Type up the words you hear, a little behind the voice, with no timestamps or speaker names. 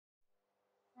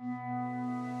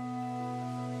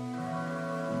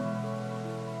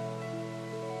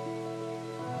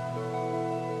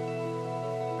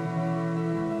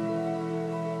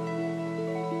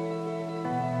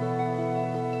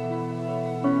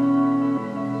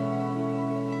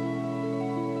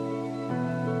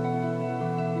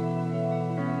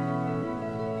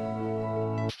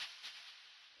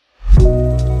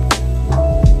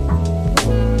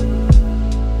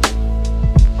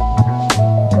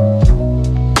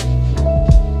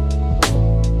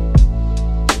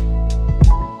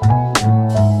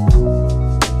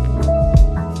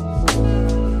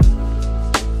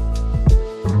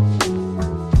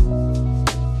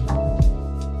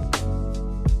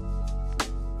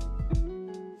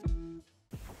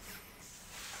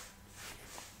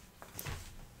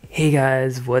Hey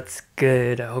guys, what's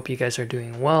good? I hope you guys are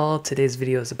doing well. Today's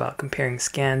video is about comparing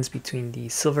scans between the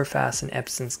SilverFast and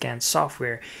Epson Scans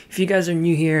software. If you guys are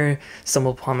new here,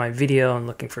 stumbled upon my video and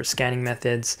looking for scanning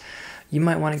methods, you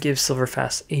might want to give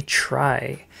SilverFast a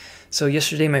try. So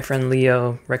yesterday my friend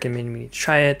Leo recommended me to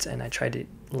try it, and I tried it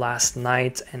last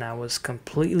night and I was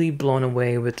completely blown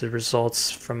away with the results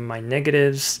from my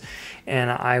negatives, and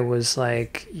I was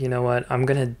like, you know what, I'm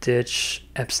gonna ditch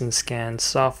Epson Scan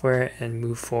software and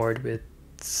move forward with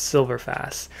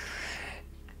SilverFast.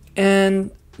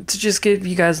 And to just give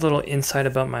you guys a little insight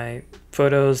about my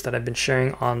photos that I've been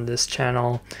sharing on this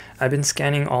channel, I've been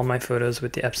scanning all my photos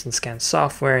with the Epson Scan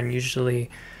software, and usually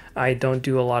I don't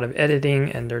do a lot of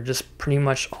editing and they're just pretty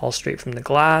much all straight from the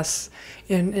glass.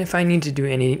 And if I need to do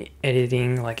any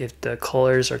editing, like if the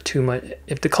colors are too much,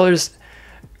 if the colors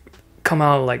come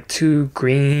out like too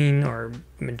green or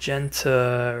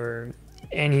magenta or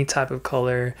any type of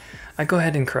color, I go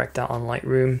ahead and correct that on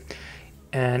Lightroom.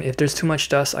 And if there's too much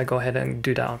dust, I go ahead and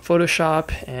do that on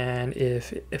Photoshop. And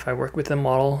if I work with a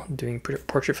model doing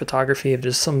portrait photography, if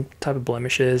there's some type of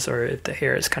blemishes or if the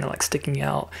hair is kind of like sticking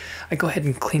out, I go ahead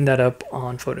and clean that up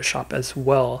on Photoshop as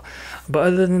well. But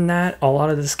other than that, a lot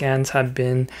of the scans have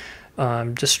been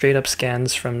just straight up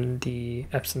scans from the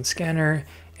Epson scanner,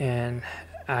 and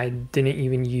I didn't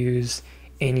even use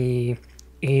any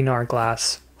A&R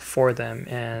glass for them.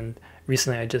 And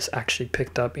recently I just actually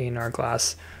picked up A&R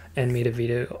glass and made a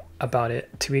video about it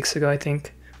 2 weeks ago, I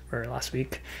think, or last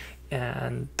week,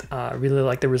 and really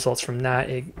like the results from that.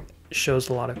 It shows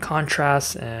a lot of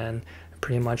contrast, and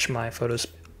pretty much my photos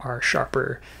are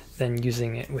sharper than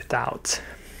using it without.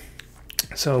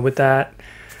 So with that,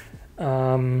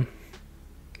 let's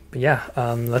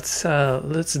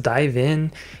dive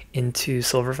into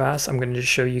SilverFast. I'm going to just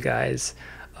show you guys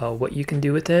what you can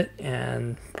do with it,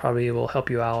 and probably will help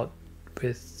you out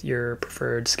with your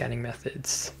preferred scanning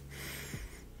methods.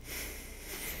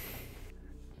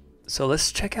 So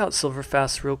let's check out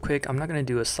SilverFast real quick. I'm not going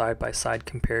to do a side-by-side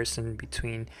comparison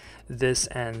between this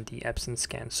and the Epson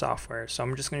Scan software. So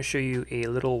I'm just going to show you a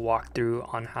little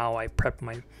walkthrough on how I prep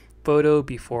my photo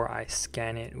before I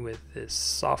scan it with this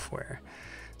software.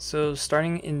 So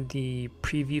starting in the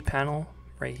preview panel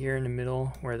right here in the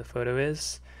middle where the photo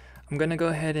is, I'm going to go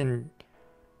ahead and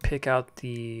pick out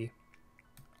I'm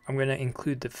going to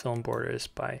include the film borders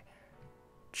by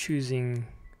choosing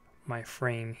my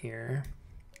frame here.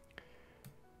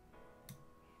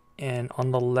 And on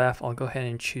the left, I'll go ahead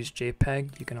and choose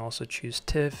JPEG. You can also choose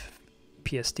TIFF,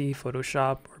 PSD,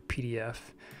 Photoshop, or PDF.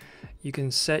 You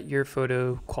can set your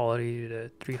photo quality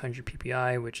to 300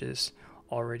 ppi, which is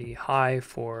already high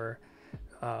for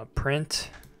print.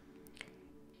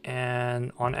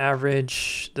 And on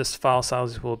average, this file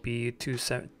size will be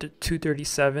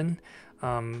 237.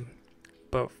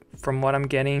 But from what I'm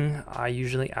getting, I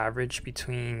usually average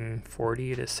between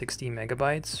 40 to 60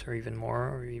 megabytes, or even more,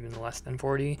 or even less than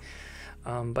 40.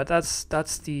 But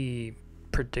that's the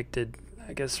predicted,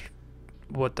 I guess,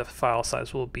 what the file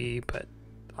size will be. But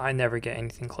I never get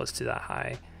anything close to that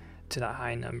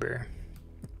high number.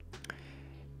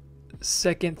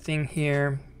 Second thing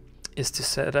here is to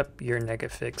set up your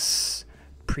Negafix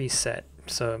preset.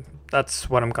 So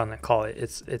that's what I'm gonna call it.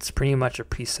 It's pretty much a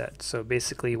preset. So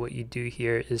basically what you do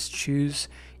here is choose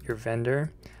your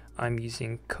vendor. I'm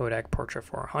using Kodak Portra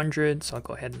 400, so I'll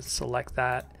go ahead and select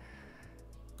that,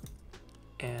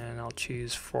 and I'll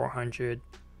choose 400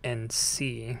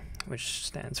 NC, which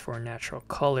stands for natural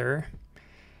color.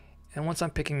 And once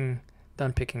I'm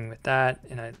done picking with that,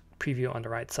 and I preview on the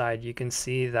right side, you can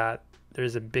see that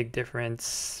there's a big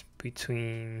difference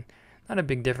between, not a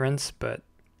big difference, but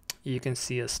you can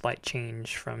see a slight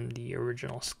change from the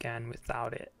original scan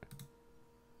without it.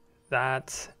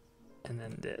 That, and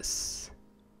then this.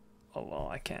 Oh well,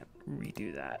 I can't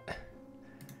redo that.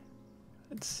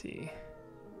 Let's see.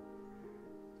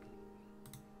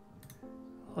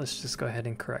 Let's just go ahead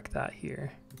and correct that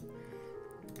here.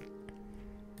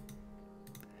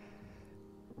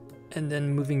 And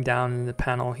then moving down in the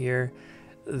panel here,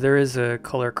 there is a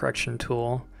color correction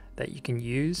tool that you can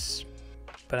use.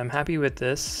 But I'm happy with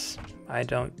this. I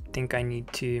don't think I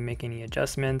need to make any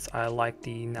adjustments. I like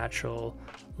the natural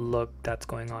look that's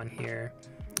going on here.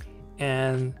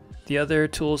 And the other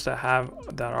tools that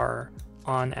are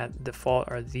on at default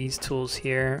are these tools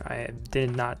here. I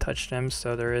did not touch them,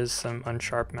 so there is some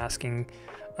unsharp masking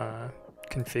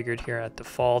configured here at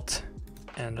default.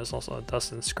 And there's also a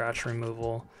dust and scratch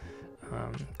removal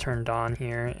turned on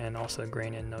here, and also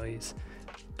grain and noise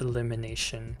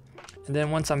elimination. And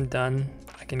then once I'm done,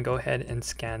 I can go ahead and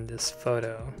scan this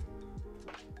photo.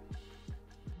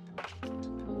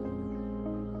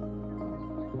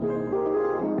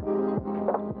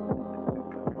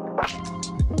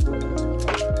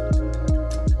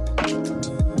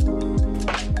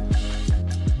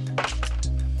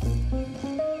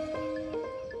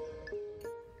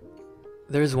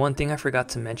 There's one thing I forgot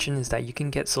to mention is that you can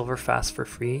get SilverFast for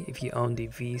free if you own the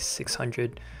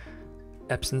V600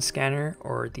 Epson scanner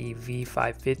or the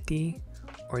V550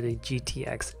 or the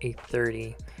GTX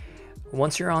 830.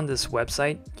 Once you're on this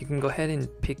website, you can go ahead and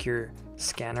pick your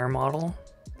scanner model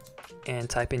and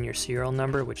type in your serial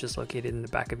number, which is located in the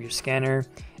back of your scanner,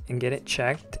 and get it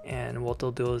checked. And what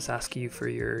they'll do is ask you for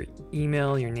your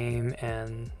email, your name,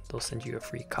 and they'll send you a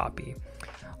free copy.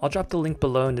 I'll drop the link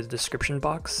below in the description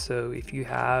box, so if you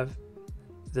have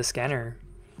the scanner,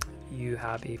 you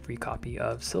have a free copy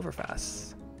of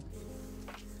SilverFast.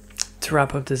 To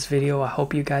wrap up this video, I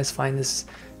hope you guys find this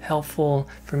helpful.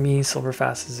 For me,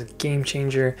 SilverFast is a game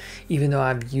changer. Even though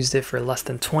I've used it for less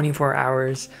than 24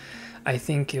 hours, I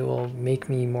think it will make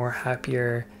me more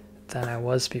happier than I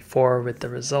was before with the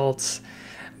results.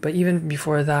 But even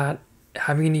before that,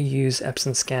 having to use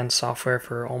Epson Scan software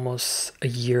for almost a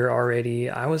year already,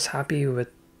 I was happy with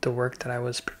the work that I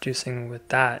was producing with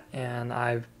that, and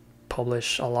I've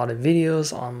published a lot of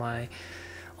videos on my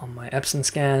Epson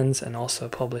scans, and also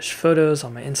published photos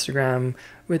on my Instagram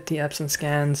with the Epson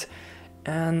scans.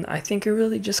 And I think it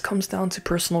really just comes down to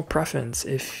personal preference.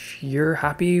 If you're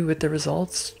happy with the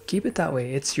results, keep it that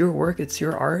way. It's your work, it's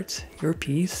your art, your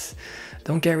piece.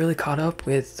 Don't get really caught up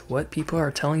with what people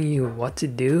are telling you what to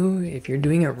do. If you're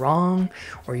doing it wrong,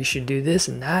 or you should do this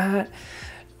and that,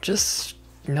 just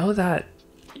know that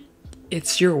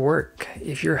it's your work.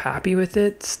 If you're happy with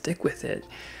it, stick with it.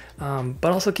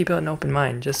 But also keep an open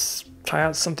mind. Just try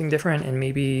out something different, and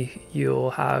maybe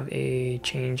you'll have a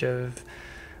change of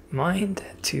mind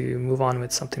to move on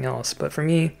with something else. But for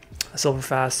me,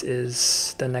 SilverFast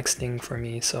is the next thing for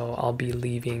me, so I'll be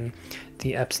leaving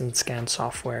the Epson Scan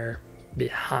software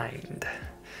behind.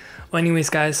 Well, anyways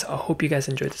guys, I hope you guys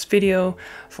enjoyed this video.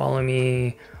 Follow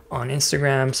me on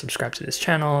Instagram, subscribe to this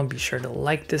channel, be sure to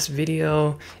like this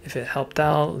video. If it helped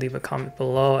out, leave a comment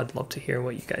below. I'd love to hear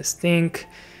what you guys think.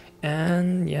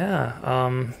 And yeah,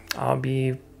 I'll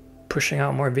be pushing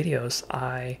out more videos.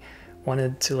 I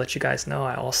wanted to let you guys know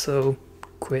I also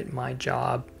quit my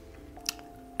job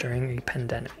during a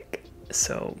pandemic,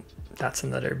 so that's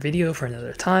another video for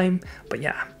another time. But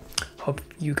yeah, hope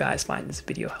you guys find this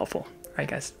video helpful. All right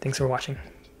guys, thanks for watching.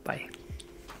 Bye.